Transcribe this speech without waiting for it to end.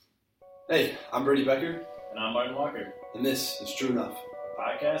Hey, I'm Brady Becker. And I'm Martin Walker. And this is True Enough, a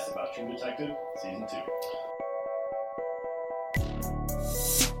podcast about True Detective Season 2.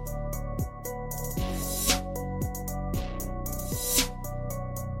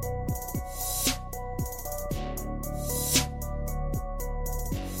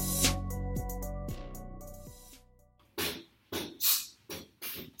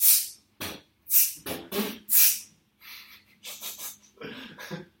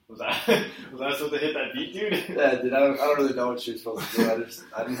 Was I supposed to hit that beat, dude? Yeah, dude, I don't really know what you're supposed to do.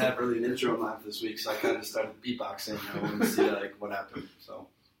 I didn't have really an intro in mind for this week, so I kind of started beatboxing. I wanted to see what happened. So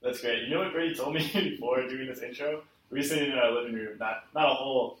that's great. You know what Brady told me before doing this intro? We were sitting in our living room. Not a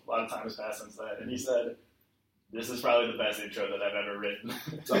whole lot of time has passed since then, and he said, "This is probably the best intro that I've ever written."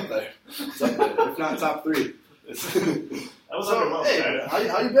 It's up there. It's up there. If not top three. That was so, hey,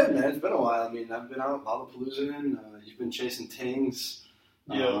 how you been, man? It's been a while. I mean, I've been out Lollapaloozing. You've been chasing tings.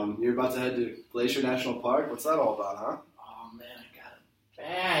 Yeah. You're about to head to Glacier National Park. What's that all about, huh? Oh, man, I got a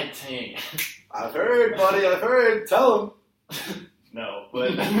bad ting. I've heard, buddy. I've heard. Tell him. No,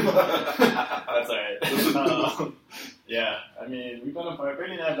 but that's all right. Yeah, I mean, we've been on fire.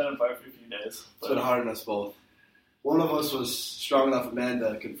 Brady and I have been on fire for a few days. It's been hard on us both. One of us was strong enough a man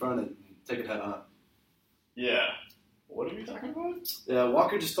to confront it and take it head on. Yeah. What are we talking about? Yeah,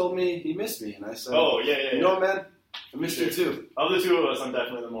 Walker just told me he missed me, and I said, "Oh, yeah. You know what, man? I missed you too." Of the two of us, I'm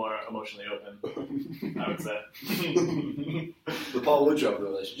definitely the more emotionally open, I would say. The Paul Woodrow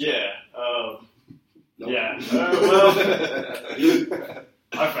relationship. Yeah. Nope. Yeah. Well,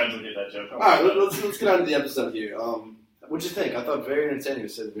 our friends will get that joke. All right, let's get on to the episode here. What'd you think? I thought very entertaining, to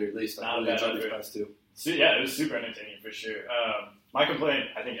say the very least. I really enjoyed these past two. So, yeah, it was super entertaining for sure. My complaint,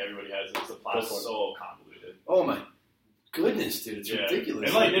 I think everybody has, is the plot is so convoluted. Oh my goodness, dude, it's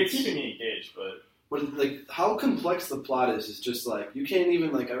ridiculous. And they're keeping me engaged, but how complex the plot is just you can't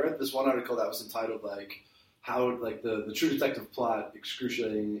even I read this one article that was entitled how the True Detective plot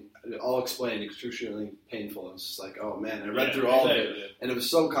excruciatingly painful. It was just oh man, I read through all of it and it was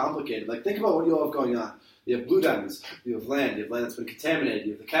so complicated. Think about what you all have going on. You have Blue Diamonds, you have land that's been contaminated,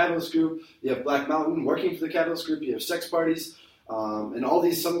 you have the Catalyst Group, you have Black Mountain working for the Catalyst Group, you have sex parties, and all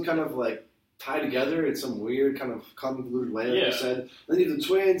these some kind of tie together in some weird kind of convoluted way, like you said. Then you have the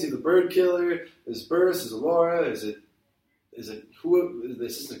twins, you have the bird killer, there's Burris, there's Laura, is it who is the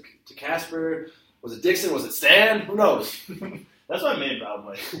assistant to Casper? Was it Dixon? Was it Stan? Who knows? That's my main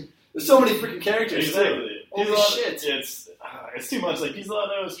problem. There's so many freaking characters. Exactly. Holy shit. It's too much.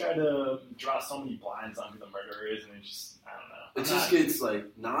 Pizzolatto is trying to draw so many blinds on who the murderer is, and it's just, I don't know. It just gets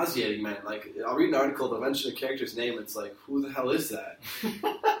nauseating, man. I'll read an article, they'll mention a character's name, it's who the hell is that?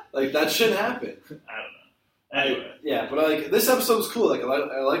 That shouldn't happen. I don't know. Anyway. Yeah, but this episode was cool.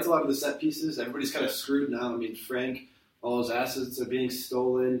 I liked a lot of the set pieces. Everybody's kind of screwed now. I mean, Frank, all his assets are being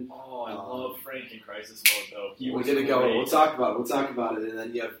stolen. Oh, I love Frank in Crisis Mode, though. We're gonna go. We'll talk about it. And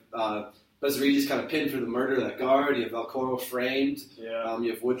then you have Bezarides kind of pinned for the murder of that guard. You have Valcoro framed. Yeah.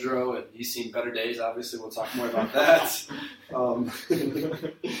 You have Woodrow, and he's seen better days. Obviously, we'll talk more about that.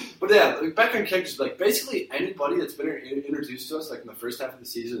 But yeah, background characters, basically anybody that's been introduced to us, in the first half of the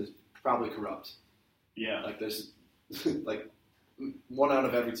season, is probably corrupt. Yeah. There's one out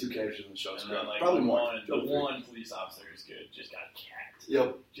of every two characters in the show is corrupt. Probably more. The one police officer is good. Just got cacked.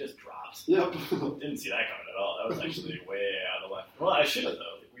 Yep. Just dropped. Yep. Didn't see that coming at all. That was actually way out of left. Well, I should have,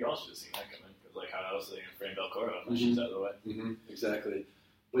 though. We all should have seen that coming. Because, how I was saying, Frank Valcoro, my shit's out of the way. Mm-hmm. Exactly.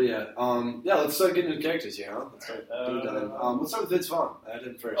 But yeah, let's start getting into characters here, huh? Let's start with Vince Vaughn. I did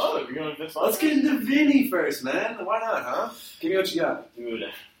him first. Oh, we're going with Vince Vaughn? Let's get into Vinny first, man. Why not, huh? Give me what you got. Dude,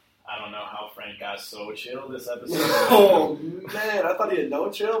 I don't know how Frank got so chill this episode. Oh, man. I thought he had no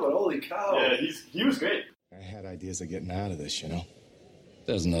chill, but holy cow. Yeah, he was great. I had ideas of getting out of this,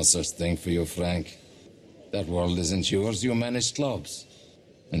 There's no such thing for you, Frank. That world isn't yours. You manage clubs.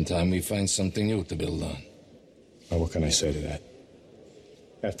 In time, we find something new to build on. Well, what can I say to that?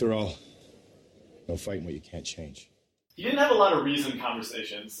 After all, no fighting what you can't change. He didn't have a lot of reasoned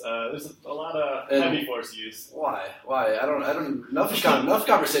conversations. There's a lot of heavy force used. Why? I don't. Enough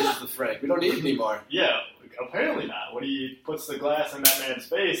conversations with Frank. We don't need any more. Yeah, apparently not. When he puts the glass in that man's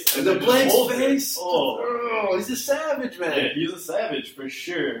face, and the blank's face. Oh, he's a savage, man. Yeah, he's a savage for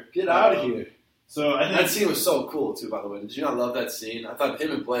sure. Get out of here. So I think that scene was so cool too. By the way, did you not love that scene? I thought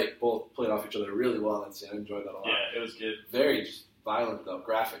him and Blake both played off each other really well in that scene. I enjoyed that a lot. Yeah, it was good. Very violent though,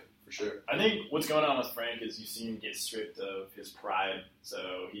 graphic. For sure. I think what's going on with Frank is you see him get stripped of his pride,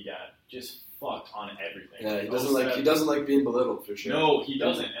 so he got just fucked on everything. Yeah, he doesn't like being belittled for sure. No, he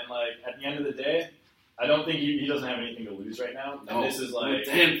doesn't. And at the end of the day, I don't think he doesn't have anything to lose right now. And this is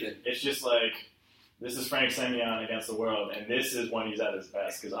damn thing. It's just this is Frank Semyon against the world, and this is when he's at his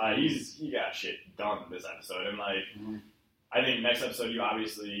best, because he got shit done this episode, and like, I think next episode,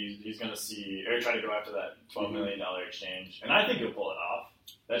 he's going to see, or try to go after that $12 million exchange, and I think he'll pull it off.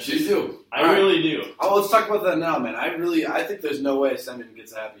 That's you do. I really do. Oh, let's talk about that now, man. I think there's no way Semyon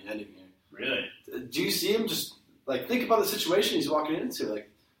gets a happy ending here. Really? Do you see him just, like, think about the situation he's walking into, like,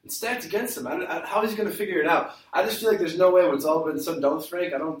 it's stacked against him. How is he going to figure it out? I just feel like there's no way when it's all been said and done with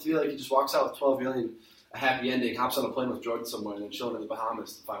Frank, I don't feel like he just walks out with $12 million, a happy ending, hops on a plane with Jordan somewhere, and then chilling in the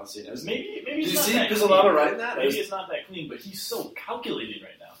Bahamas the final scene. Maybe do you see Pizzolatto writing that? Maybe it's not that clean, but he's so calculated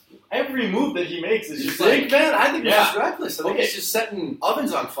right now. Every move that he makes is just man, I think it's just reckless. I think he's just setting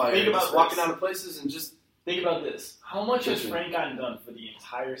ovens on fire. Think about just walking down to places and just... Think about this. How much has Frank gotten done for the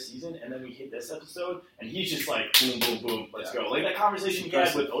entire season, and then we hit this episode, and he's just like, boom, boom, boom, let's go. Like that conversation he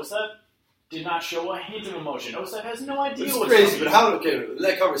had with Osep did not show a hint of emotion. Osep has no idea what's crazy, but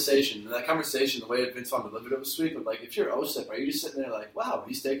that conversation, the way Vince Vaughn delivered it was sweet, but like, if you're Osep, are you just sitting there like, wow,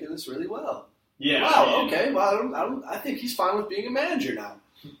 he's taking this really well? Yeah. Wow, okay, well, I think he's fine with being a manager now.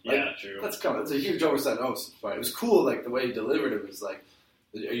 Like, yeah, true. That's a huge oversight on Osep. Right? It was cool, like, the way he delivered it was like,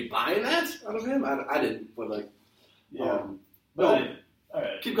 are you buying that out of him? I didn't, but like, all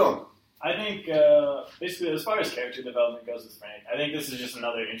right. Keep going. I think, basically, as far as character development goes with Frank, I think this is just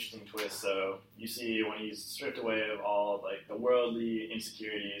another interesting twist. So you see when he's stripped away of all like the worldly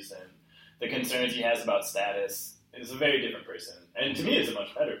insecurities and the concerns he has about status, is a very different person. And to me, it's a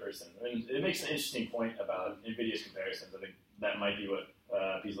much better person. And it makes an interesting point about invidious comparisons. I think that might be what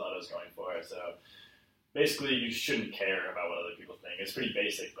Pizzolatto is going for. So basically, you shouldn't care about what other people think. It's pretty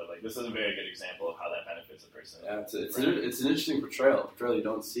basic, but like this is a very good example of how that benefits a person. Yeah, it's an interesting portrayal you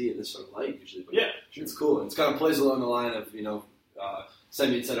don't see in this sort of light usually. But yeah, it's cool. And it kind of plays along the line of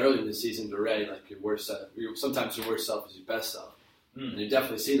Semyon said earlier in the season to Ray, like sometimes your worst self is your best self, and you're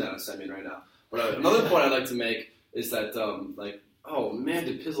definitely seeing that on Semyon right now. But another point I'd like to make is that oh man,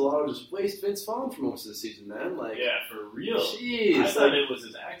 did Pizzolatto just waste Vince Vaughn for most of the season, man? Like, yeah, for real. Jeez, I thought it was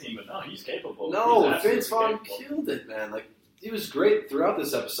his acting, but no, he's capable. No, Vince Vaughn killed it, man. Like, he was great throughout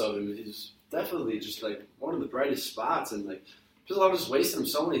this episode, and he was definitely just like one of the brightest spots. And like, Pizzolatto just wasted him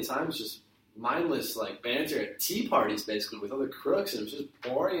so many times, just mindless like banter at tea parties, basically with other crooks, and it was just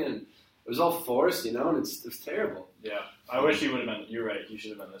boring and it was all forced, and it was terrible. Yeah, I wish he would have been. You're right. He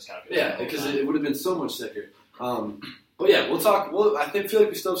should have been this calculated. Yeah, because it would have been so much sicker. But yeah, we'll talk. I feel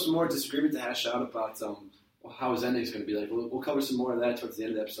like we still have some more disagreement to hash out about how his ending is going to be. Like, we'll cover some more of that towards the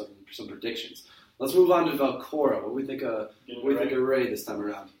end of the episode and some predictions. Let's move on to Valcora. What do we think of Ray this time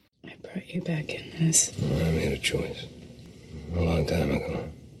around? I brought you back in this. I made a choice a long time ago.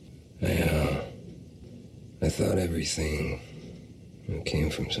 I thought everything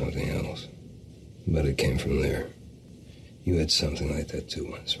came from something else, but it came from there. You had something like that too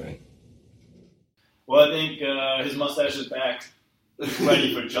once, right? Well, I think his mustache is back. He's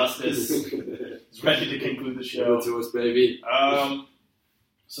ready for justice. He's ready to conclude the show. Give it to us, baby.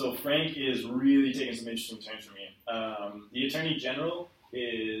 So Frank is really taking some interesting turns for me. The Attorney General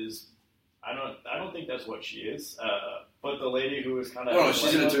is, I don't think that's what she is. But the lady who is kind of... Oh,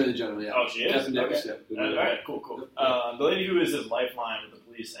 she's an Attorney General, yeah. Oh, she is? Captain Davis, okay. Yeah. All right, cool. The lady who is his lifeline with the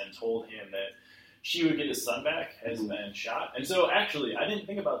police and told him that she would get his son back has been shot. And so, actually, I didn't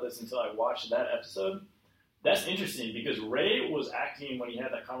think about this until I watched that episode. That's interesting because Ray was acting, when he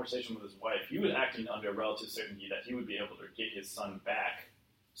had that conversation with his wife, he was acting under relative certainty that he would be able to get his son back.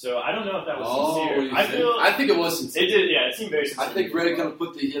 So I don't know if that was sincere. I think it was sincere. It did, yeah. It seemed very sincere. I think Ray kind of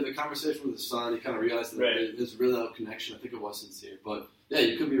put the conversation with his son. He kind of realized that there's really no connection. I think it was sincere, but yeah,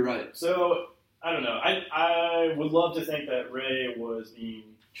 you could be right. So I don't know. I would love to think that Ray was being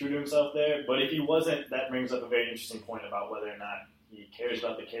true to himself there, but if he wasn't, that brings up a very interesting point about whether or not he cares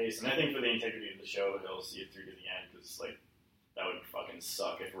about the case. And I think for the integrity of the show, he'll see it through to the end because like that would fucking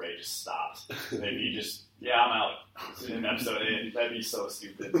suck if Ray just stopped. Maybe he just, I'm out. In episode 8, that'd be so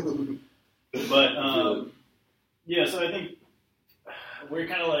stupid. But, so I think we're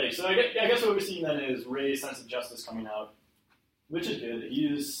kind of like, so I guess what we're seeing then is Ray's sense of justice coming out, which is good.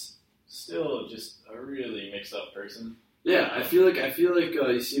 He's still just a really mixed up person. Yeah, I feel like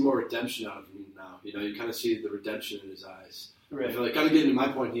you see more redemption out of him now. You kind of see the redemption in his eyes. Right. I feel like, kind of getting to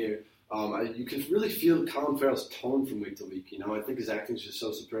my point here, you can really feel Colin Farrell's tone from week to week. I think his acting is just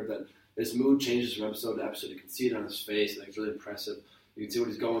so superb that his mood changes from episode to episode. You can see it on his face. It's really impressive. You can see what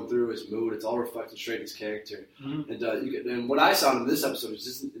he's going through, his mood. It's all reflected straight in his character. Mm-hmm. And what I saw in this episode,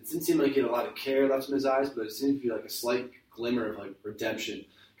 it didn't seem like he had a lot of care left in his eyes, but it seemed to be like a slight glimmer of like redemption.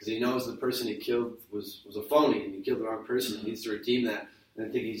 Because he knows the person he killed was a phony, and he killed the wrong person. He needs to redeem that and I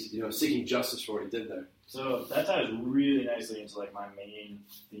think he's seeking justice for what he did there. So that ties really nicely into like my main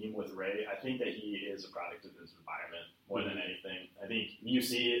theme with Ray. I think that he is a product of his environment more than anything. I think you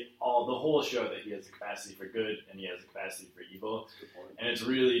see the whole show that he has the capacity for good and he has the capacity for evil, and it's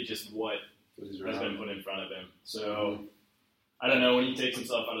really just what has been put in front of him. So I don't know, when he takes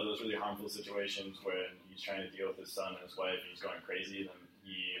himself out of those really harmful situations when he's trying to deal with his son and his wife and he's going crazy, then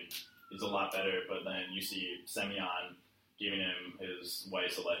he is a lot better. But then you see Semyon giving him his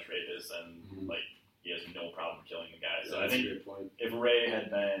wife's alleged rapist, and like he has no problem killing the guy. So I think if Ray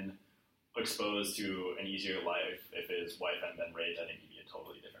had been exposed to an easier life, if his wife hadn't been raped, I think he'd be a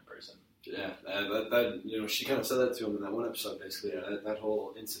totally different person. Yeah, that she kind of said that to him in that one episode. Basically, that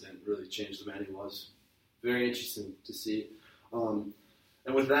whole incident really changed the man he was. Very interesting to see. And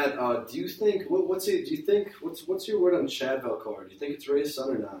with that, do you think what's your word on Chad Velcor? Do you think it's Ray's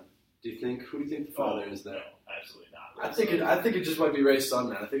son or not? Who do you think the father is there? No, absolutely not. I think it just might be Ray's son,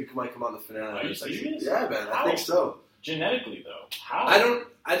 man. I think it might come on the finale. Are you serious? Yeah, man. How? I think so. Genetically, though, how?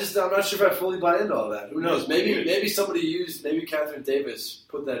 I'm not sure if I fully buy into all that. Who knows? Maybe Catherine Davis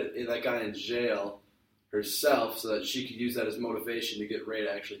put that guy in jail herself so that she could use that as motivation to get Ray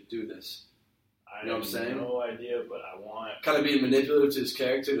to actually do this. You know what I'm saying? I have no idea, but I want... Kind of being manipulative to his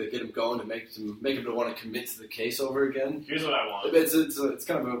character to get him going, to make him to want to commit to the case over again. Here's what I want.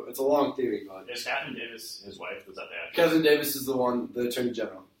 It's a long theory, but... Is Catherine Davis his wife? Was that the actress? Catherine Davis is the Attorney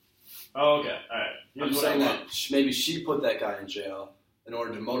General. Oh, okay. All right. I'm saying that maybe she put that guy in jail in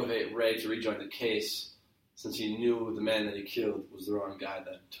order to motivate Ray to rejoin the case, since he knew the man that he killed was the wrong guy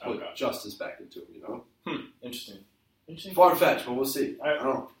that put justice back into him, Interesting. Far-fetched, but we'll see. All right. I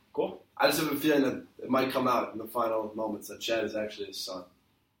don't know. Cool. I just have a feeling that it might come out in the final moments that Chad is actually his son.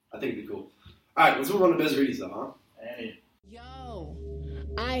 I think it'd be cool. All right, let's move on to Bezrides, though, huh? Hey. Yo,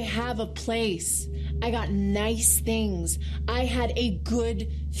 I have a place. I got nice things. I had a good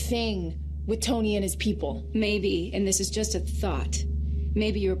thing with Tony and his people. Maybe, and this is just a thought,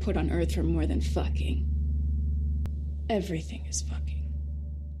 maybe you were put on Earth for more than fucking. Everything is fucking.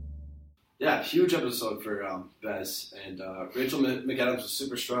 Yeah, huge episode for Bez, and Rachel McAdams was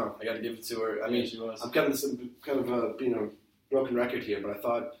super strong. I got to give it to her. I mean, she was. I'm kind of being a broken record here, but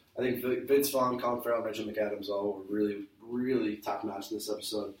I think Vince Vaughn, Colin Farrell, and Rachel McAdams all were really, really top notch in this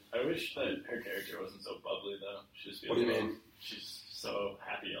episode. I wish that her character wasn't so bubbly, though. What do you mean? She's so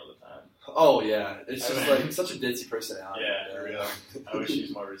happy all the time. Oh yeah, it's just like such a ditzy personality. Yeah, for real. I wish she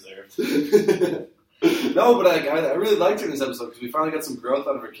was more reserved. No, but I really liked her in this episode because we finally got some growth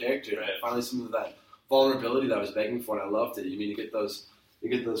out of her character. Right. Finally, some of that vulnerability that I was begging for, and I loved it. You mean you get those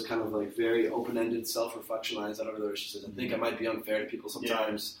kind of like very open-ended self-reflection lines out of her where she says, "I think I might be unfair to people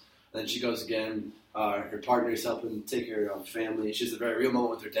sometimes." Yeah. And then she goes again. Her partner is helping take her family. She has a very real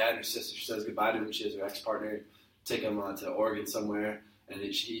moment with her dad and her sister. She says goodbye to him. She has her ex-partner take him to Oregon somewhere, and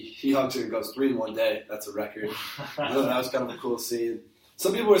he hugs her and goes 3 in 1 day. That's a record. That was kind of a cool scene.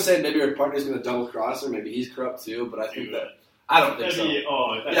 Some people were saying maybe her partner's going to double cross her. Maybe he's corrupt too, but I think I don't think so.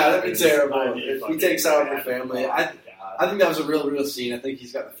 That'd be terrible. If he takes out her family, I think that was a real scene. I think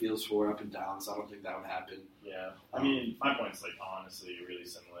he's got the feels for her up and down, so I don't think that would happen. Yeah, I mean, my point's like honestly really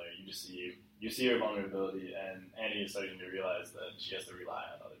similar. You see her vulnerability, and Annie is starting to realize that she has to rely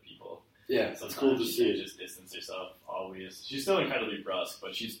on other people. Yeah, so it's cool to see. She can't just distance herself always. She's still incredibly brusque,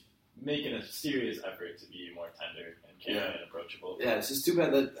 but she's making a serious effort to be more tender and caring and approachable. Yeah, it's just too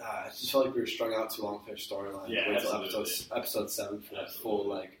bad that I just felt like we were strung out too long for her storyline. Yeah, wait till episode 7 for that full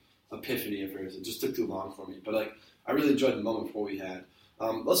like epiphany of hers. It just took too long for me. But like, I really enjoyed the moment before we had.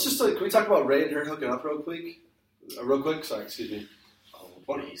 Let's just can we talk about Ray and her hooking up real quick? Sorry, excuse me.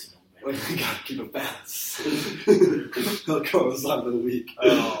 What is we gotta keep it balanced. Hook was on the week.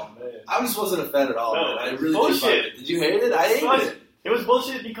 Oh man, I just wasn't a fan at all. No, man. I really bullshit. Did you hate it? I hated it. It was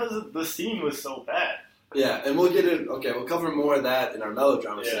bullshit because the scene was so bad. Yeah, and we'll get it. Okay, we'll cover more of that in our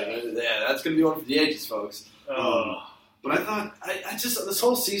melodrama segment. Yeah, that's gonna be one for the ages, folks. But I thought, I just this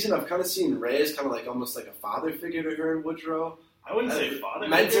whole season, I've kind of seen Ray as kind of like almost like a father figure to her and Woodrow. I wouldn't say father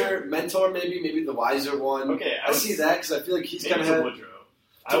mentor, maybe the wiser one. Okay, I see that because I feel like he's kind of had Woodrow.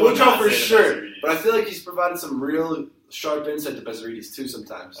 Woodrow for sure, but I feel like he's provided some real sharp insight to Bezrides too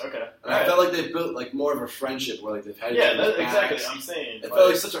sometimes. Okay, and I felt like they've built like more of a friendship where like they've had exactly. I'm saying it felt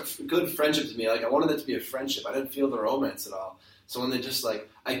like such a good friendship to me. Like I wanted that to be a friendship. I didn't feel the romance at all. So when they just like,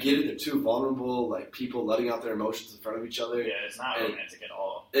 I get it. They're two vulnerable like people letting out their emotions in front of each other. Yeah, it's not romantic at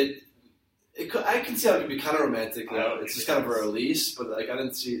all. I can see how it could be kind of romantic. It's just kind of a release, but like I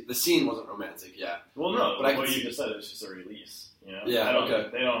didn't see the scene wasn't romantic. Yeah. Well, no, but what you just said is just a release. You know? Yeah.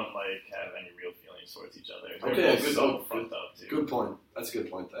 They don't like have any real feelings towards each other. They're both so fucked up too. Good point. That's a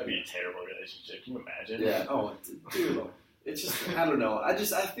good point. That'd be a terrible relationship. Can you imagine? Yeah. Oh, dude. It's just, I don't know. I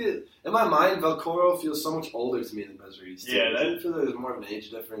feel, in my mind, Velcoro feels so much older to me than Bezrees. Yeah, I feel like there's more of an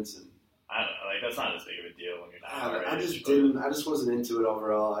age difference. And I don't know, like, that's not as big of a deal when you're not I just wasn't into it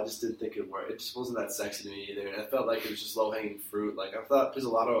overall. I just didn't think it worked. It just wasn't that sexy to me either. And I felt like it was just low-hanging fruit. Like, I thought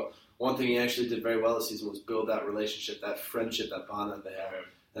Pizzolatto, one thing he actually did very well this season was build that relationship, that friendship, that bond that they have.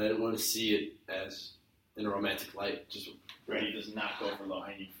 And I didn't want to see it as in a romantic light. Just Brady does not go for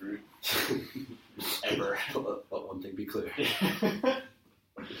low-hanging fruit. Ever. Let one thing be clear.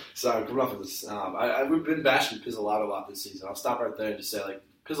 Sorry, I'm coming off of this. We've been bashing Pizzolatto a lot this season. I'll stop right there and just say, like,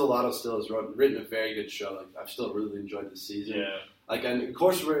 Pizzolatto still has written a very good show. Like, I've still really enjoyed this season. Yeah. Like, and of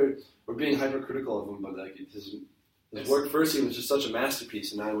course we're being hypercritical of him, but like his work first season was just such a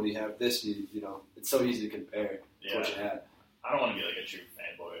masterpiece, and now when you have this, you know, it's so easy to compare to what you had. I don't want to be like a true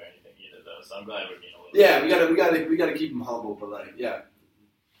fanboy or anything either, though. So I'm glad we're being a little. Yeah, we gotta keep him humble, but like, yeah,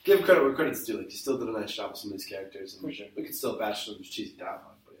 give credit where credit's due. Like, he still did a nice job with some of these characters, and sure. we could still bash some of his cheesy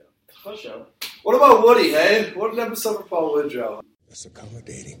dialogue. But yeah, for sure. What about Woody? Hey, what an episode for Paul Woodrow. That's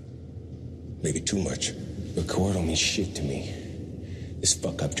accommodating. Maybe too much. But Core don't mean shit to me. This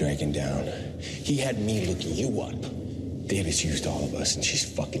fuck-up dragging down. He had me looking you up. Davis used all of us, and she's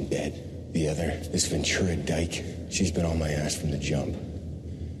fucking dead. The other, this Ventura dyke, she's been on my ass from the jump.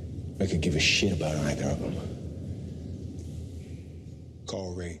 I could give a shit about either of them.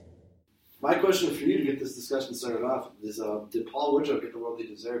 Call Ray. My question for you to get this discussion started off is, did Paul Woodrow get the world he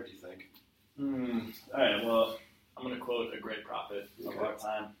deserved, do you think? All right, well, I'm going to quote a great prophet of our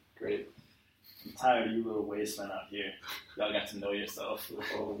time. Great. I'm tired of you little wastemen out here. Y'all got to know yourself.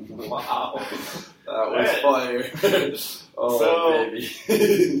 Oh, wow. That was fire.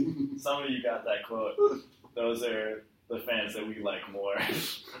 Baby. Some of you got that quote. Those are the fans that we like more.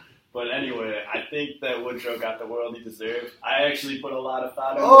 But anyway, I think that Woodrow got the world he deserved. I actually put a lot of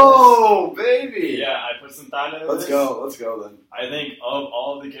thought into this. Oh, baby! Yeah, I put some thought into this. Let's go then. I think of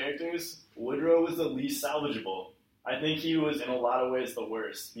all of the characters, Woodrow was the least salvageable. I think he was in a lot of ways the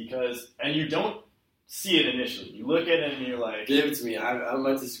worst and you don't see it initially. You look at it and you're like... Give it to me. I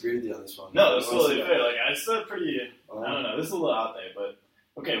might disagree with you on this one. No, that's totally fair. Like, I still pretty... I don't know. This is a little out there, but...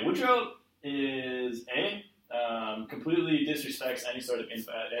 Okay, Woodrow is completely disrespects any sort of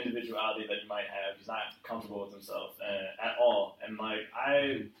individuality that he might have. He's not comfortable with himself at all. And, like,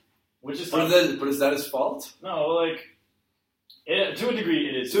 But is that his fault? No, like... to a degree,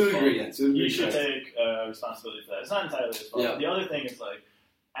 it is. To a degree, yeah. You should take responsibility for that. It's not entirely his fault. Yeah. The other thing is, like,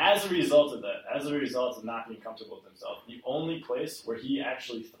 as a result of not being comfortable with himself, the only place where he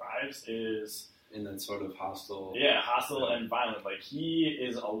actually thrives is in that sort of hostile. Yeah, hostile and violent. Like, he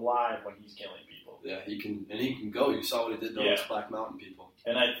is alive when he's killing people. Yeah, he can go. You saw what he did to those Black Mountain people.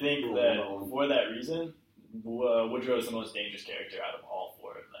 And I think that for that reason, Woodrow is the most dangerous character out of all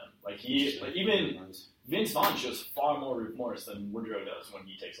four of them. Like, even Vince Vaughn shows far more remorse than Woodrow does when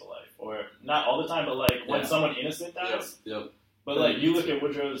he takes a life. Or, not all the time, but, like, when someone innocent dies. Yep. But, like, you look at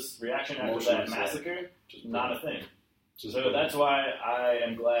Woodrow's reaction after that massacre, not a thing. So that's why I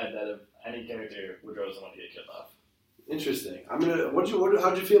am glad that of any character, Woodrow's the one to get killed off. Interesting. I mean,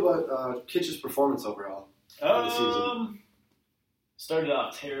 how'd you feel about Kitch's performance overall this season? Started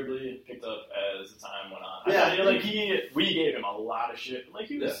off terribly, picked up as the time went on. We gave him a lot of shit. Like,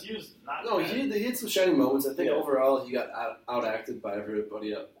 he was not. No, he had some shining moments. I think overall he got outacted by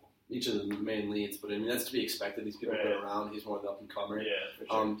everybody, each of the main leads. But I mean, that's to be expected. These people have been around. He's more of the up and comer. Yeah, for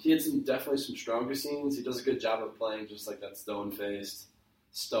sure. He had definitely some stronger scenes. He does a good job of playing just like that stone-faced,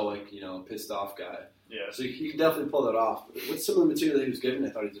 stoic, pissed off guy. Yeah. So he could definitely pull that off. With some of the material that he was given,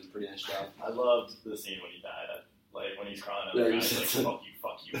 I thought he did a pretty nice job. I loved the scene when he died. Like, when he's crying out, the guy's like,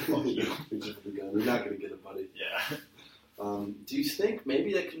 fuck you. We're not going to get it, buddy. Yeah. Do you think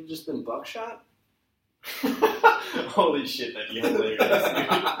maybe that could have just been buckshot? Holy shit, that'd be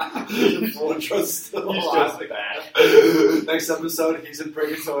hilarious. Fortress still he's alive. Just bad. Next episode, he's in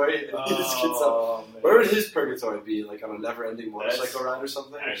purgatory. And he just gets up. Man. Where would his purgatory be? Like on a never-ending motorcycle ride or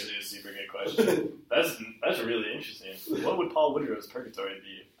something? Actually, a super good question. That's really interesting. What would Paul Woodrow's purgatory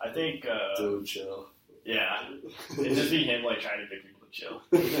be? I think... Dude, chill. Yeah. It'd just be him, like, trying to get people to chill.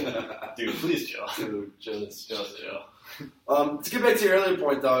 Dude, please chill. Dude, chill. To get back to your earlier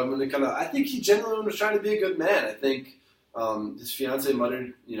point, though, I think he genuinely was trying to be a good man. I think his fiancée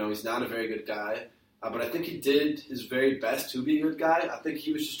muttered, he's not a very good guy. But I think he did his very best to be a good guy. I think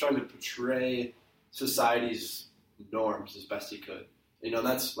he was just trying to portray society's norms as best he could.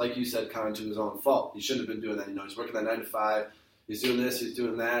 That's, like you said, kind of to his own fault. He shouldn't have been doing that. He's working that 9 to 5. He's doing this, he's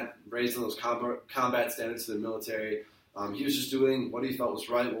doing that, raising those combat standards to the military. He was just doing what he felt was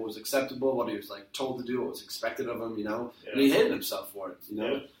right, what was acceptable, what he was told to do, what was expected of him, and he hated himself for it,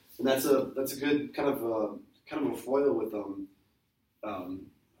 Yeah. And that's a good kind of kind of a foil with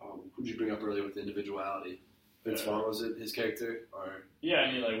who'd you bring up earlier with the individuality? Vince Vaughn, was it his character? Or yeah,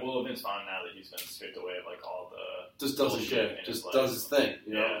 I mean, like, well, Vince Vaughn, now that he's been stripped away of like all the just does his shit, just does his thing,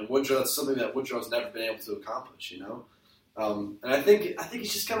 you know. And Woodrow, that's something that Woodrow's never been able to accomplish, you know. And I think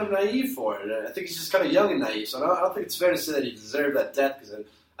he's just kind of naive for it. I think he's just kind of young and naive. So I don't think it's fair to say that he deserved that death because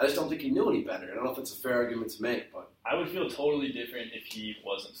I just don't think he knew any better. I don't know if it's a fair argument to make, but I would feel totally different if he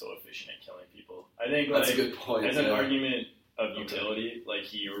wasn't so efficient at killing people. I think that's like, a good point. As an argument of utility, like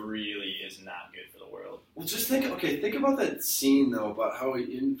he really is not good for the world. Well, just think about that scene though, about how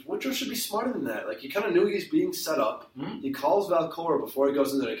Woodrow should be smarter than that. Like he kind of knew he was being set up. Mm-hmm. He calls Valcora before he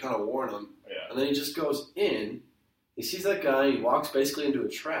goes in there to kind of warn him, and then he just goes in. He sees that guy. He walks basically into a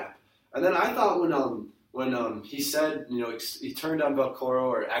trap. And then I thought when he said, you know, he turned on Valcora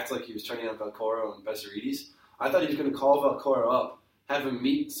or acted like he was turning on Valcora and Bezarides, I thought he was going to call Valcora up, have him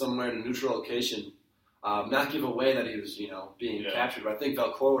meet somewhere in a neutral location, not give away that he was, you know, being captured. But I think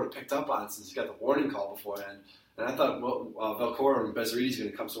Valcora would have picked up on it since he got the warning call beforehand. And I thought, Valcora and Bezarides are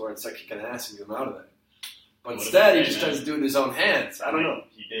going to come somewhere and start kicking ass and get him out of there. But instead, he just tries to do it in his own hands. I don't know.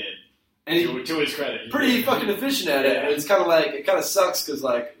 He did. And to his credit, pretty fucking efficient at it. And it's kind of like, it kind of sucks because,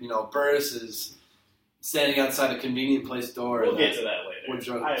 like, you know, Burris is standing outside a convenient place door. We'll get to that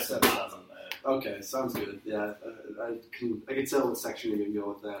later. I have some thoughts on that. Okay, sounds good. Yeah, I can tell what section you're going to go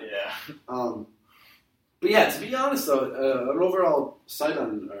with that. Yeah. But yeah, to be honest though, an overall sight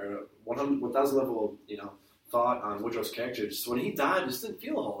on, or 1,000 level, you know, thought on Woodrow's character, just when he died, I just didn't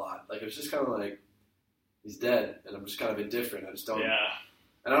feel a whole lot. Like, it was just kind of like, he's dead, and I'm just kind of indifferent. I just don't... Yeah.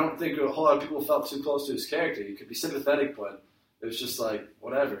 And I don't think a whole lot of people felt too close to his character. You could be sympathetic, but it was just like,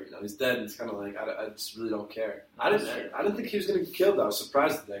 whatever, you know, he's dead, and it's kind of like, I just really don't care. I didn't think he was going to get killed, though. I was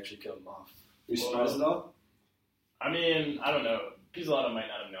surprised that they actually killed him off. Were you surprised at all? I mean, I don't know. Pizzolatto might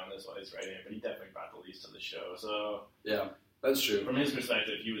not have known this while he's writing it, but he definitely brought the least to the show, so... Yeah, that's true. From his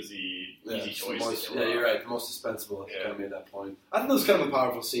perspective, he was the easy choice. You're right, the most dispensable, if you kind of made that point. I think it was kind of a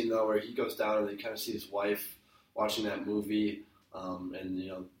powerful scene, though, where he goes down and they kind of see his wife watching that movie, and, you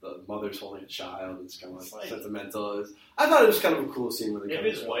know, the mother's holding a child. It's kind of like sentimental. I thought it was kind of a cool scene. If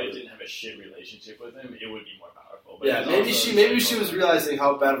his wife didn't have a shit relationship with him, it would be more powerful. But yeah, maybe she was realizing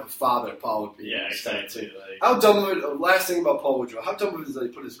how bad of a father Paul would be. Yeah, exactly. Like, how dumb of it, last thing about Paul Woodrow, how dumb of it is that he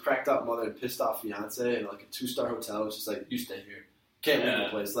put his cracked out mother and pissed off fiance in like a 2-star hotel. It's just like, you stay here. Can't leave the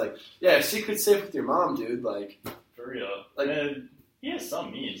place. Like, yeah, secret safe with your mom, dude. Like, for real. Like, and he has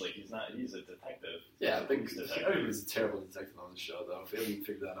some means. Like, he's a detective. Yeah, I think he's a terrible detective on the show, though. If we haven't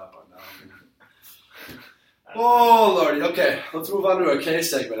figured that out by now. Oh, Lordy. Okay, let's move on to our case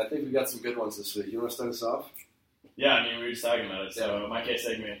segment. I think we got some good ones this week. You want to start us off? Yeah, I mean, we were just talking about it. So my case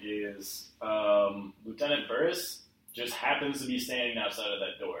segment is Lieutenant Burris just happens to be standing outside of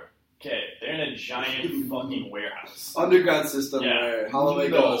that door. Okay, they're in a giant fucking warehouse. Underground system where Holloway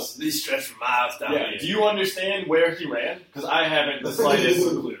goes, these stretch for miles down here. Do you understand where he ran? Because I haven't the slightest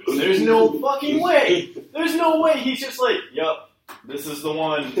clue. There's no fucking way. There's no way he's just like, yup, this is the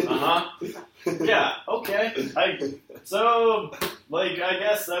one. Yeah, okay. I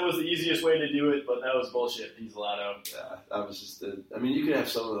guess that was the easiest way to do it, but that was bullshit. Pizzolatto. Yeah, that was just it. I mean, you can have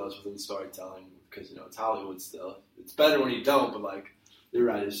some of those within storytelling because, you know, it's Hollywood still. It's better when you don't, but, like, you're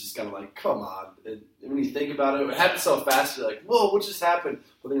right, it's just kind of like, come on. And when you think about it happens so fast, you're like, whoa, what just happened?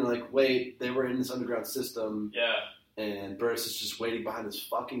 But then you're like, wait, they were in this underground system. Yeah. And Burris is just waiting behind this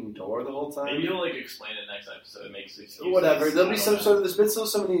fucking door the whole time. Maybe you'll, like, explain it next episode. It makes excuses. Whatever. There'll be some sort of, there's been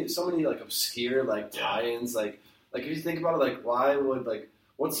so many, like, obscure, like, tie-ins. Like, if you think about it, like, why would, like,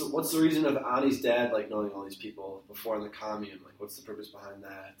 what's the reason of Ani's dad, like, knowing all these people before in the commune? Like, what's the purpose behind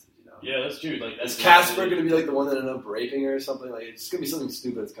that? You know? Yeah, that's true. Like, is Casper going to be, like, the one that ended up raping her or something? Like, it's going to be something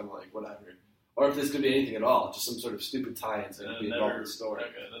stupid. It's kind of like, whatever. Or if this could be anything at all, just some sort of stupid tie-ins that could be involved in the story.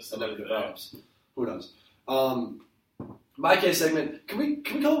 That never develops. Who knows? My case segment, can we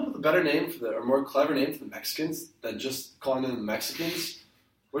come up with a better name or more clever name for the Mexicans than just calling them the Mexicans?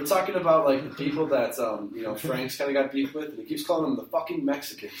 We're talking about, like, the people that, you know, Frank's kind of got beef with, and he keeps calling them the fucking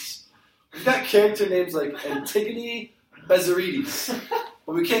Mexicans. We've got character names like Antigone Bezarides,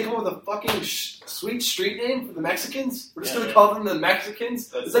 but we can't come up with a fucking sweet street name for the Mexicans? We're just going to call them the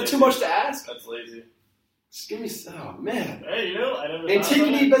Mexicans? Is that too much to ask? That's lazy. Just give me, oh, man. Hey, you know, I never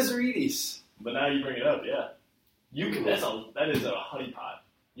Antigone Bezarides. But now you bring it up, yeah. You could. That is a honeypot.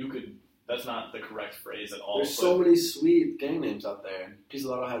 You could. That's not the correct phrase at all. There's so many sweet gang names out there, and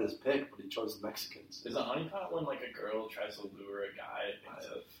Pizzolatto had his pick, but he chose the Mexicans. Is a honeypot when, like, a girl tries to lure a guy? I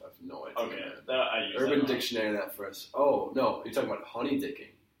have no idea. Okay, I use Urban Dictionary that first. Oh no, you're talking about honey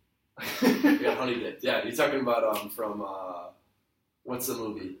dicking. You got honey dick. Yeah, you're talking about from What's the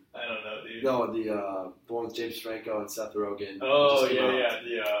movie? I don't know, dude. No, the one with James Franco and Seth Rogen. Oh, yeah.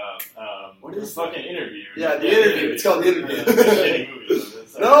 What is the fucking interview? Yeah, The Interview. It's called The Interview. Shitty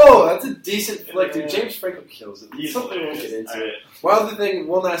movie. No, that's a decent flick, dude. James Franco kills it. He's Something we won't hilarious. get into. Right.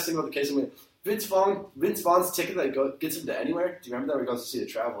 One last thing about the case. Vince Vaughn's ticket that gets him to anywhere. Do you remember that? Where he goes to see a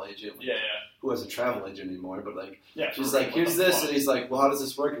travel agent. Yeah. Who has a travel agent anymore? But she's right. like, here's this, and he's like, well, how does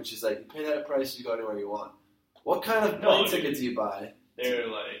this work? And she's like, you pay that price, you go anywhere you want. What kind of plane ticket do you buy? They're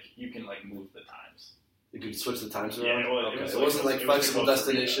you can move the times. You could switch the times around? Yeah, it wasn't flexible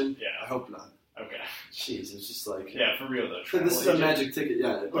destination? Yeah. I hope not. Okay. Jeez, it's just yeah, for real though. This is a magic ticket,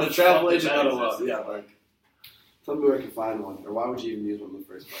 yeah. But a travel agent, I don't know. Yeah, tell me where I can find one, or why would you even use one in the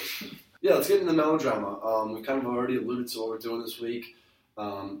first place? Yeah, let's get into melodrama. We kind of already alluded to what we're doing this week.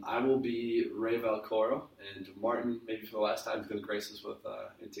 I will be Ray Valcoro, and Martin, maybe for the last time, is going to grace us with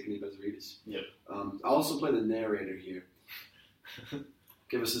Antigone Bezerides. Yep. I'll also play the narrator here.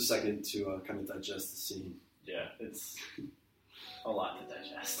 Give us a second to kind of digest the scene. Yeah, it's a lot to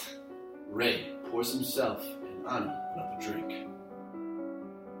digest. Ray pours himself and Ani another drink.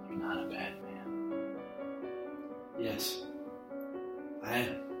 You're not a bad man. Yes, I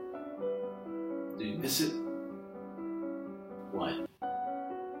am. Do you miss it? What?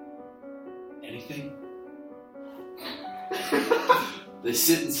 Anything? They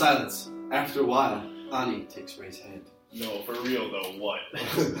sit in silence. After a while, Ani takes Ray's hand. No, for real though, what?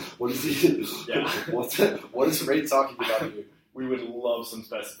 What is he? Yeah. What is Ray talking about here? We would love some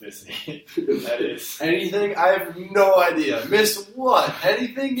specificity. That is anything. I have no idea. Miss what?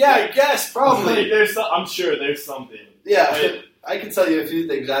 Anything? Yeah, I guess probably. I'm sure there's something. Yeah, I can tell you a few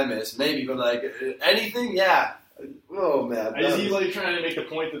things I missed, maybe, but anything? Yeah. Oh man. Is he trying to make the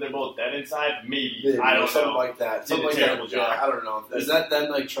point that they're both dead inside? Maybe. I don't know. Something like that. Something like that. Yeah, I don't know. Is that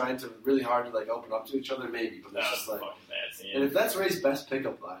them trying to really hard to open up to each other? Maybe, but it's just fucking bad scene. And if that's Ray's best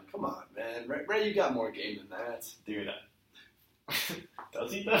pickup line, come on, man, Ray, you got more game than that, dude.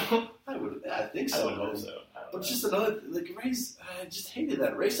 Does he though? I think so. I would hope so. But just another Ray's. I just hated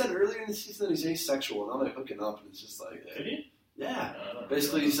that. Ray said earlier in the season that he's asexual, and now they're hooking up, and it's just Did he? Yeah.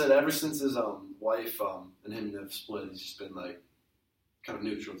 Basically, he said ever since his wife and him have split, he's just been kind of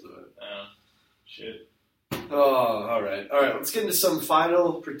neutral to it. Shit. Oh, all right. Let's get into some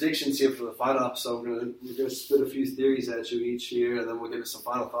final predictions here for the final episode. We're gonna spit a few theories at you each here, and then we'll get into some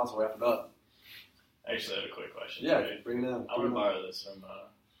final thoughts. We'll wrap it up. I actually have a quick question. Yeah, bring it down. I want to borrow this from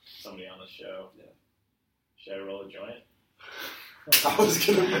somebody on the show. Yeah. Should I roll a joint? I was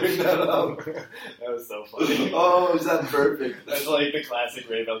going to bring that up. That was so funny. Oh, is that perfect? That's the classic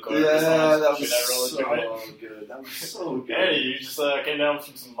Ray Valcoro song. Yeah, that was so good. That was so good. Hey, you just came down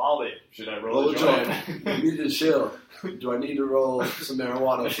from some Molly. Should I roll a joint? You need to chill. Do I need to roll some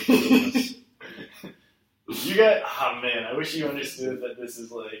marijuana for this? You got... Oh, man, I wish you understood that this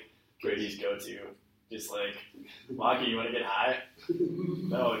is Brady's go-to. Just Lockie, you want to get high?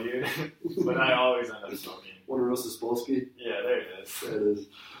 No, dude. But I always end up smoking. Want to roast a Spolsky? Yeah, there it is. There it is.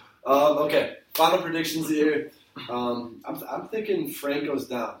 Okay, final predictions here. I'm thinking Frank goes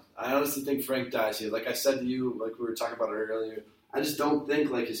down. I honestly think Frank dies here. Like I said to you, we were talking about it earlier, I just don't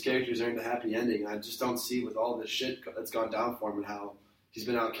think his character's earned a happy ending. I just don't see with all this shit that's gone down for him and how he's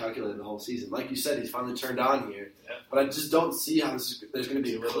been out-calculated the whole season. Like you said, he's finally turned on here. Yeah. But I just don't see how there's going to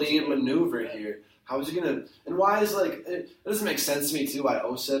be a clean maneuver here. How is he going to... And why is, it doesn't make sense to me, too, why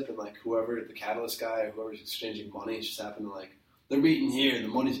OSIP and, whoever, the Catalyst guy or whoever's exchanging money, it's just happened to, they're meeting here and the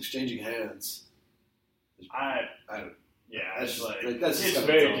money's exchanging hands. I don't... Yeah, that's it's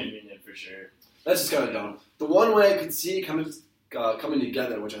very convenient for sure. That's just kind of dumb. The one way I could see it coming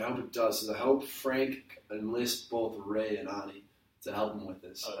together, which I hope it does, is I hope Frank enlists both Ray and Ani to help him with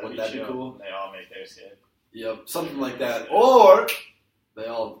this. Wouldn't that be cool? They all make their escape. Yep, something like that. Or they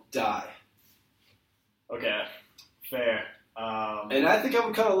all die. Okay, fair. And I think I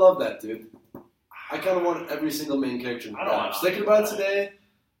would kind of love that, dude. I kind of want every single main character to die. I was thinking about it today.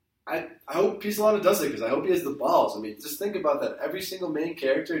 I hope Pizzolatto does it because I hope he has the balls. I mean, just think about that. Every single main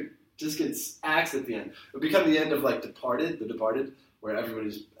character just gets axed at the end. It would become the end of The Departed, where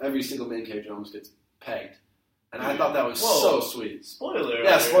every single main character almost gets pegged. And I thought that was so sweet. Spoiler.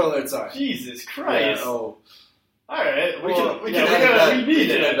 Yeah, spoiler alert, sorry. Jesus Christ. Yeah, oh. Alright, we can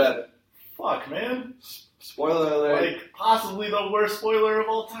edit that. Fuck, man. Spoiler alert. Possibly the worst spoiler of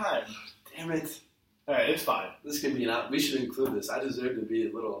all time. Damn it. Alright, it's fine. This can be we should include this. I deserve to be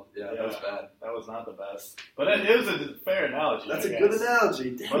a little... Yeah, that was bad. That was not the best. But it was a fair analogy. That's a good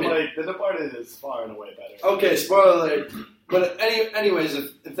analogy. Damn but it. The Departed is far and away better. Okay, spoiler alert. But anyways,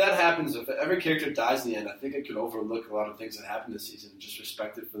 if that happens, if every character dies in the end, I think it could overlook a lot of things that happened this season. Just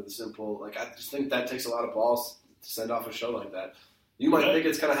respect it for the simple... I just think that takes a lot of balls to send off a show like that. You might think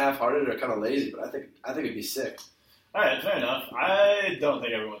it's kind of half-hearted or kind of lazy, but I think it'd be sick. All right, fair enough. I don't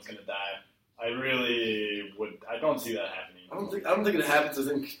think everyone's gonna die. I don't see that happening. I don't think it happens. I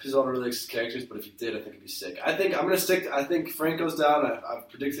think Pizzola really likes his characters, but if he did, I think it'd be sick. I think I'm gonna stick. I think Frank goes down.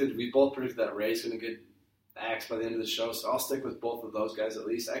 We both predicted that Ray's gonna get axed by the end of the show, so I'll stick with both of those guys at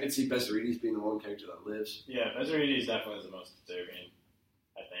least. I can see Bezzarides being the one character that lives. Yeah, Bezzarides definitely the most deserving,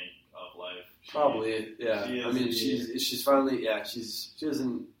 I think, of life. Probably, yeah. She's finally, she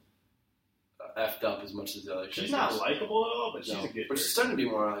isn't effed up as much as the other characters. She's not likable at all, but she's a good But she's starting to be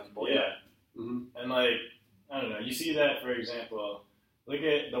more likable, yeah. Mm-hmm. And, like, I don't know, you see that, for example, look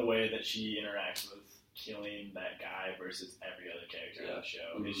at the way that she interacts with killing that guy versus every other character on the show.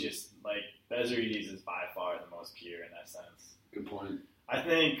 Mm-hmm. It's just, like, Bezzarides is by far the most pure in that sense. Good point. I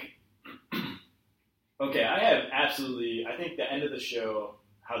think, I think the end of the show,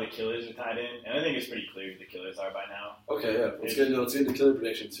 how the killers are tied in, and I think it's pretty clear who the killers are by now. Okay, yeah. Let's get into killer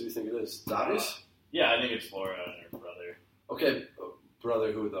predictions. Who do you think it is? Darius? Yeah, I think it's Laura and her brother. Okay,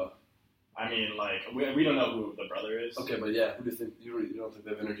 brother who, though? I mean, like, we don't know who the brother is. Okay, but yeah, who do you think? You don't think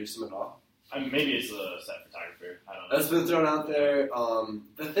they've introduced him at all? I mean, maybe it's the set photographer. I don't know. That's been thrown out there.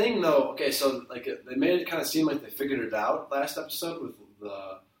 The thing, though, okay, so like they made it kind of seem like they figured it out last episode with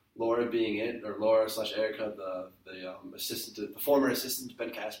the Laura being it, or Laura/Erica, the assistant, the former assistant to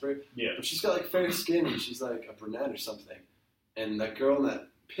Ben Casper. Yeah. But she's got like fair skin, and she's like a brunette or something. And that girl in that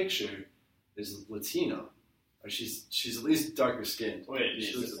picture is Latino, or she's at least darker skinned. Wait, the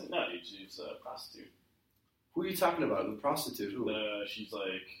assistant? No, dude, she's a prostitute. Who are you talking about? The prostitute? Who? She's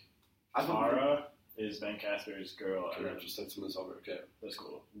like. Tara is Ben Casper's girl. Okay, I just said some of this over. Okay. That's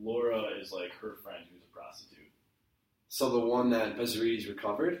cool. Laura is like her friend who's a prostitute. So the one that Bezzarides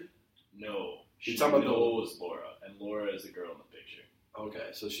recovered? No. You're talking about knows Laura, and Laura is the girl in the picture.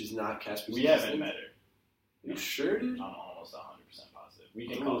 Okay, so she's not Casper's We haven't met her. You sure, dude? I'm almost 100% positive. We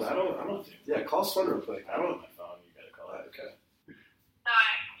can call Swan. I don't. Yeah, call Swan real quick. I don't have my phone. You gotta call it. Okay.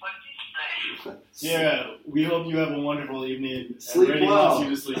 Yeah, we hope you have a wonderful evening. Sleep Everybody well.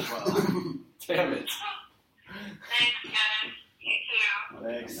 wants you to sleep well. Damn it. Thanks, guys. You too.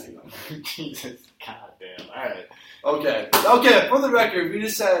 Thanks. Jesus. God damn. Alright. Okay, for the record, we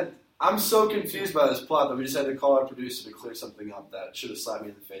just said, I'm so confused by this plot that we just had to call our producer to clear something up that should have slapped me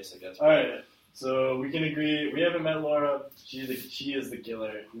in the face, I guess. Alright, so we can agree. We haven't met Laura. She is the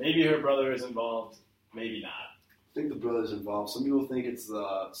killer. Maybe her brother is involved. Maybe not. I think the brother's involved. Some people think it's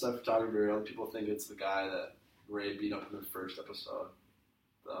the set photographer. Other people think it's the guy that Ray beat up in the first episode.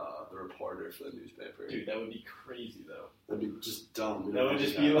 The reporter for the newspaper. Dude, that would be crazy, though. That'd be just dumb. That would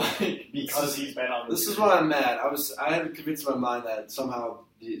just be like, because he's been on This is what I'm mad. I had convinced my mind that somehow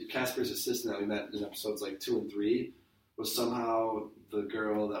Casper's assistant that we met in episodes like 2 and 3 was somehow the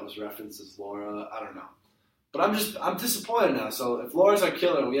girl that was referenced as Laura. I don't know. But I'm disappointed now. So if Laura's our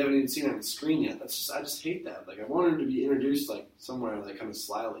killer and we haven't even seen her on the screen yet, I just hate that. Like I want her to be introduced like somewhere like kind of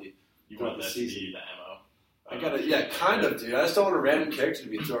slyly. You want that to be the MO. Kind of, dude. I just don't want a random character to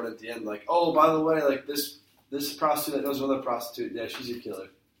be thrown at the end. Like, oh, by the way, like this prostitute that knows another prostitute. Yeah, she's your killer.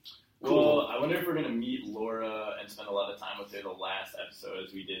 Cool. Well, I wonder if we're gonna meet Laura and spend a lot of time with her the last episode,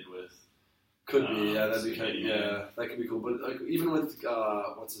 as we did with. Could be, yeah. That'd be kind of, yeah. That could be cool. But like, even with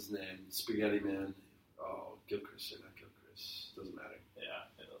what's his name, Spaghetti Man. Oh, Gilchrist or not Gilchrist? Doesn't matter. Yeah,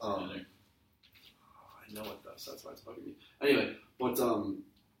 it doesn't matter. I know it does. That's why it's bugging me. Anyway, but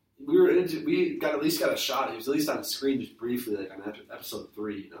we at least got a shot. He was at least on the screen just briefly, like on episode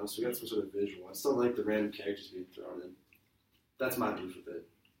 3. You know, so we got some sort of visual. I still like the random characters being thrown in. That's my beef with it.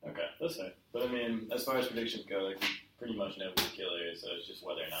 Okay, that's fair. But I mean, as far as predictions go, like we pretty much know who the killer is. So it's just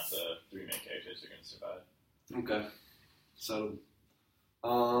whether or not the 3 main characters are going to survive. Okay. So,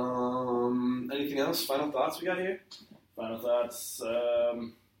 anything else? Final thoughts we got here? Final thoughts.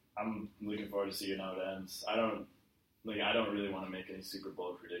 I'm looking forward to seeing how it ends. I don't really want to make any super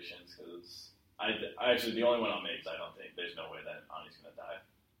bold predictions because I actually the only one I'll make is I don't think there's no way that Ani's going to die.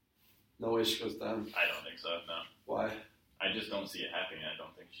 No way she goes down. I don't think so. No. Why? I just don't see it happening. I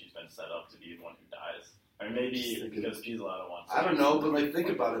don't think she's been set up to be the one who dies. Or maybe because Pizzola wants. I don't know, but like think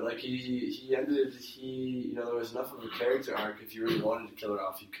about it. Like he ended. There was enough of a character arc. If you really wanted to kill her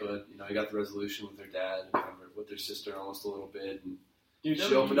off, you could. You know, you got the resolution with her dad and with their sister almost a little bit, and dude,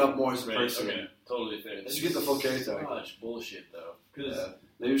 she opened up more as a right, person. Okay, totally fair. She get the full character arc. So much bullshit though.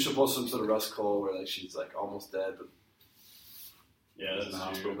 Maybe she'll pull some sort of Russ Cole where like she's like almost dead, but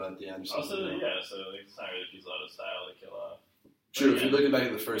that's true. At the end. Also, so like, it's not really Pizzola's style to kill off. True. If you're looking back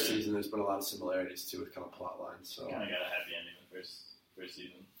at the first season, there's been a lot of similarities too with kind of plot lines. So kind of got a happy ending in the first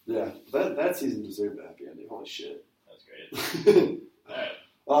season. Yeah, that season deserved a happy ending. Holy shit. That's great. All right.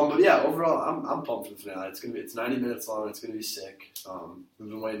 But yeah, overall, I'm pumped for the finale. It's 90 minutes long. It's gonna be sick. We've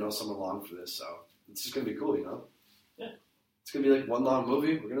been waiting all summer long for this, so it's just gonna be cool, Yeah. It's gonna be like one long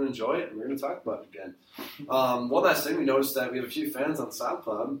movie. We're gonna enjoy it, and we're gonna talk about it again. One last thing, we noticed that we have a few fans on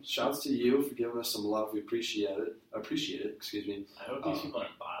SoundCloud. Shouts to you for giving us some love. We appreciate it. Excuse me. I hope these people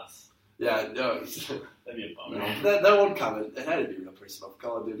aren't bots. Yeah, no. That'd be a bummer. No, that one comment. It had to be a real person off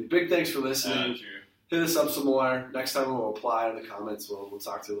Call of Duty. Big thanks for listening. True. Hit us up some more. Next time we'll apply in the comments. We'll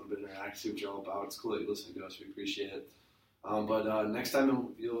talk to you a little bit, interact, see what you're all about. It's cool that you're listening to us. We appreciate it. But next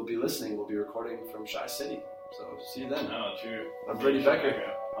time you'll be listening, we'll be recording from Shy City. So see you then. Oh, true. I'm Brady Becker.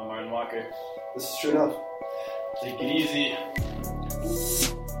 I'm Martin Walker. This is True Enough. Take it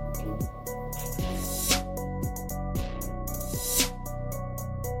easy.